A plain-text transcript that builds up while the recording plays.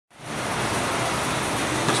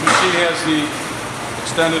machine has the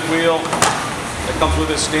extended wheel that comes with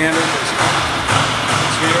its standard.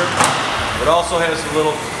 It's here. It also has a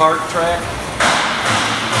little cart track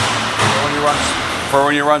for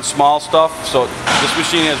when you run small stuff. So this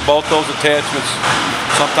machine has both those attachments.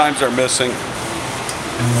 Sometimes they're missing.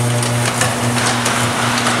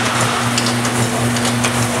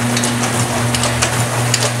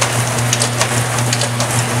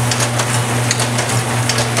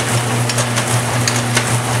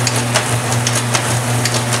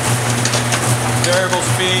 Variable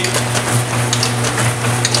speed.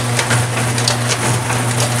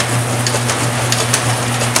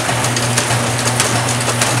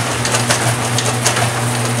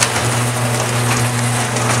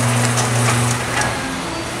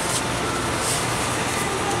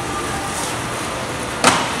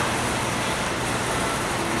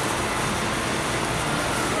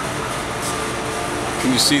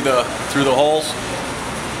 Can you see through the holes?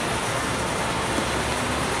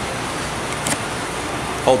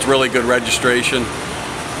 Holds really good registration.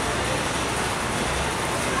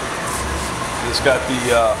 It's got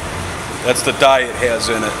that's the die it has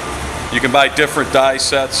in it. You can buy different die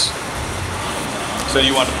sets. Say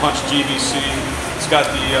you want to punch GBC. It's got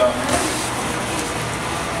the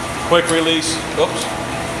quick release,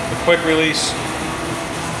 the quick release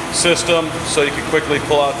system, so you can quickly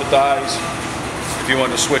pull out the dies if you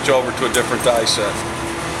want to switch over to a different die set.